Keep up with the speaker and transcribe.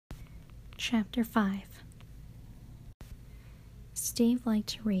Chapter 5. Steve liked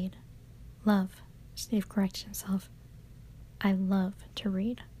to read. Love, Steve corrected himself. I love to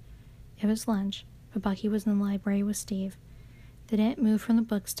read. It was lunch, but Bucky was in the library with Steve. They didn't move from the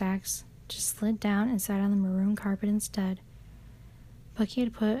book stacks, just slid down and sat on the maroon carpet instead. Bucky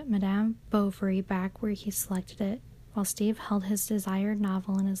had put Madame Bovary back where he selected it, while Steve held his desired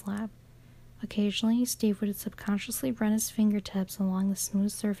novel in his lap. Occasionally, Steve would subconsciously run his fingertips along the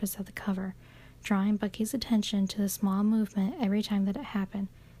smooth surface of the cover, drawing Bucky's attention to the small movement every time that it happened,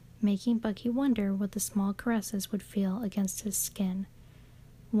 making Bucky wonder what the small caresses would feel against his skin.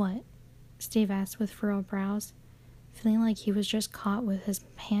 What? Steve asked with furrowed brows. Feeling like he was just caught with his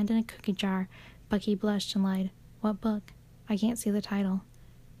hand in a cookie jar, Bucky blushed and lied. What book? I can't see the title.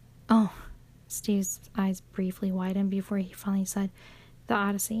 Oh, Steve's eyes briefly widened before he finally said, The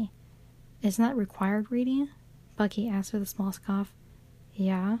Odyssey. Isn't that required reading? Bucky asked with a small scoff.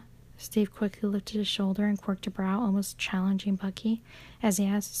 Yeah? Steve quickly lifted his shoulder and quirked a brow, almost challenging Bucky, as he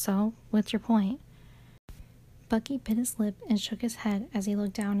asked, So, what's your point? Bucky bit his lip and shook his head as he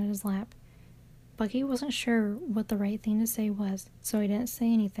looked down at his lap. Bucky wasn't sure what the right thing to say was, so he didn't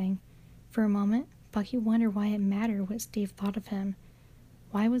say anything. For a moment, Bucky wondered why it mattered what Steve thought of him.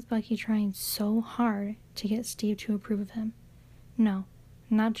 Why was Bucky trying so hard to get Steve to approve of him? No,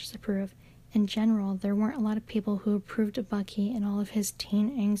 not just approve. In general, there weren't a lot of people who approved of Bucky in all of his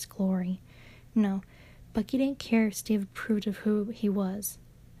teen angst glory. No, Bucky didn't care if Steve approved of who he was.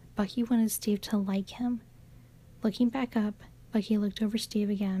 Bucky wanted Steve to like him. Looking back up, Bucky looked over Steve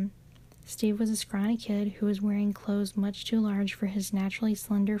again. Steve was a scrawny kid who was wearing clothes much too large for his naturally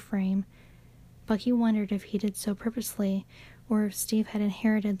slender frame. Bucky wondered if he did so purposely, or if Steve had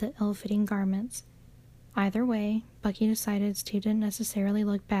inherited the ill-fitting garments. Either way, Bucky decided Steve didn't necessarily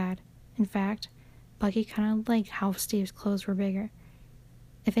look bad. In fact, Bucky kind of liked how Steve's clothes were bigger.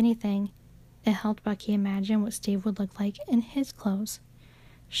 If anything, it helped Bucky imagine what Steve would look like in his clothes.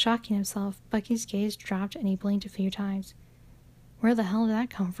 Shocking himself, Bucky's gaze dropped and he blinked a few times. Where the hell did that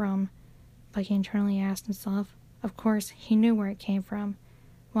come from? Bucky internally asked himself. Of course, he knew where it came from.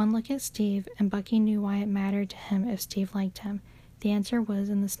 One look at Steve, and Bucky knew why it mattered to him if Steve liked him. The answer was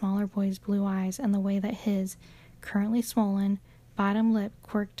in the smaller boy's blue eyes and the way that his, currently swollen, bottom lip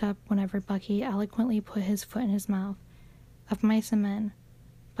quirked up whenever Bucky eloquently put his foot in his mouth. Of mice and men,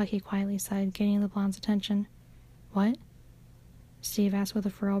 Bucky quietly said, getting the blonde's attention. What? Steve asked with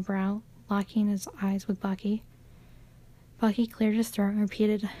a furrowed brow, locking his eyes with Bucky. Bucky cleared his throat and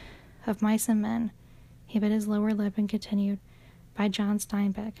repeated, Of mice and men. He bit his lower lip and continued, By John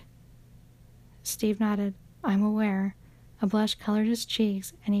Steinbeck. Steve nodded. I'm aware. A blush colored his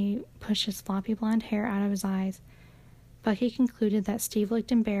cheeks, and he pushed his floppy blonde hair out of his eyes. Bucky concluded that Steve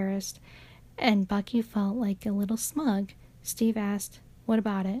looked embarrassed, and Bucky felt like a little smug. Steve asked, What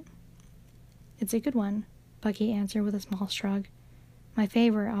about it? It's a good one, Bucky answered with a small shrug. My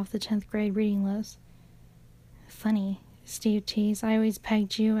favorite off the 10th grade reading list. Funny, Steve teased. I always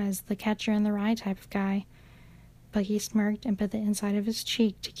pegged you as the catcher in the rye type of guy. Bucky smirked and bit the inside of his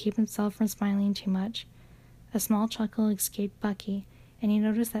cheek to keep himself from smiling too much. A small chuckle escaped Bucky, and he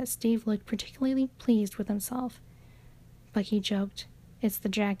noticed that Steve looked particularly pleased with himself. Bucky joked, It's the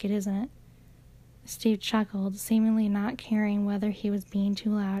jacket, isn't it? Steve chuckled, seemingly not caring whether he was being too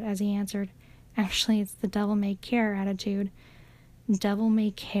loud, as he answered, Actually, it's the devil-may-care attitude.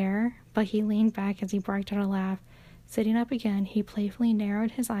 Devil-may-care? Bucky leaned back as he barked out a laugh. Sitting up again, he playfully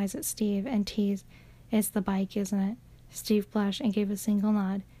narrowed his eyes at Steve and teased, It's the bike, isn't it? Steve blushed and gave a single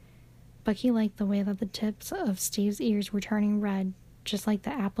nod. Bucky liked the way that the tips of Steve's ears were turning red, just like the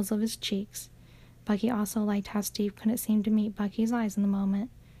apples of his cheeks. Bucky also liked how Steve couldn't seem to meet Bucky's eyes in the moment.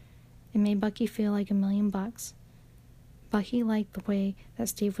 It made Bucky feel like $1,000,000. Bucky liked the way that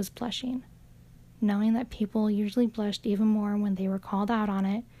Steve was blushing. Knowing that people usually blushed even more when they were called out on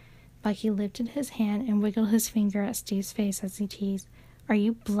it, Bucky lifted his hand and wiggled his finger at Steve's face as he teased, Are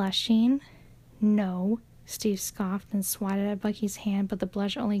you blushing? No, Steve scoffed and swatted at Bucky's hand, but the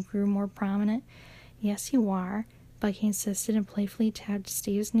blush only grew more prominent. Yes, you are, Bucky insisted and playfully tapped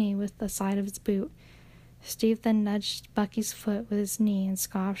Steve's knee with the side of his boot. Steve then nudged Bucky's foot with his knee and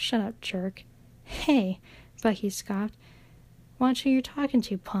scoffed, Shut up, jerk. Hey, Bucky scoffed. Watch who you're talking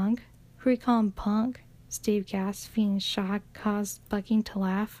to, punk. Who are you calling punk? Steve gasped, feeling shock caused Bucky to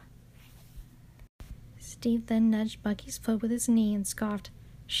laugh. Steve then nudged Bucky's foot with his knee and scoffed,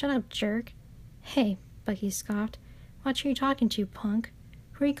 Shut up, jerk. Hey, Bucky scoffed. Watch who you're talking to, punk.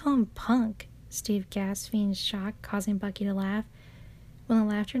 Who are you calling punk? Steve gasped, feeling shock, causing Bucky to laugh. When the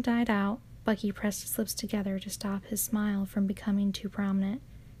laughter died out, Bucky pressed his lips together to stop his smile from becoming too prominent.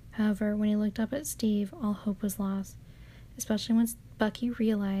 However, when he looked up at Steve, all hope was lost, especially when Bucky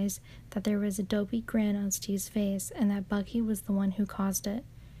realized that there was a dopey grin on Steve's face and that Bucky was the one who caused it.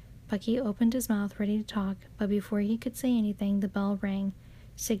 Bucky opened his mouth ready to talk, but before he could say anything, the bell rang,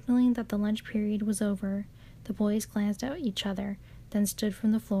 signaling that the lunch period was over. The boys glanced at each other, then stood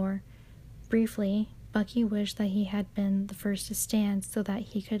from the floor. Briefly, Bucky wished that he had been the first to stand so that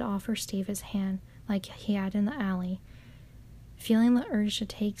he could offer Steve his hand, like he had in the alley. Feeling the urge to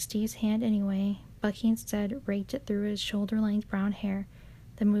take Steve's hand anyway, Bucky instead raked it through his shoulder-length brown hair.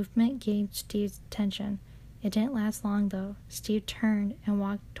 The movement gained Steve's attention. It didn't last long, though. Steve turned and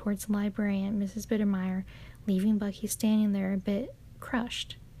walked towards the librarian, Mrs. Bittermeyer, leaving Bucky standing there a bit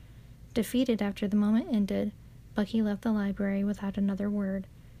crushed. Defeated after the moment ended, Bucky left the library without another word.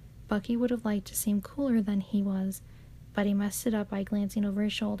 Bucky would have liked to seem cooler than he was, but he messed it up by glancing over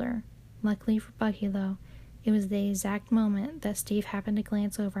his shoulder. Luckily for Bucky, though, it was the exact moment that Steve happened to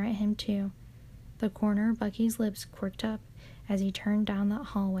glance over at him, too. The corner of Bucky's lips quirked up as he turned down that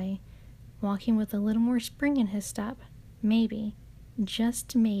hallway, walking with a little more spring in his step. Maybe,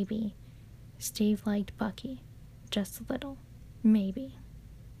 just maybe, Steve liked Bucky. Just a little. Maybe.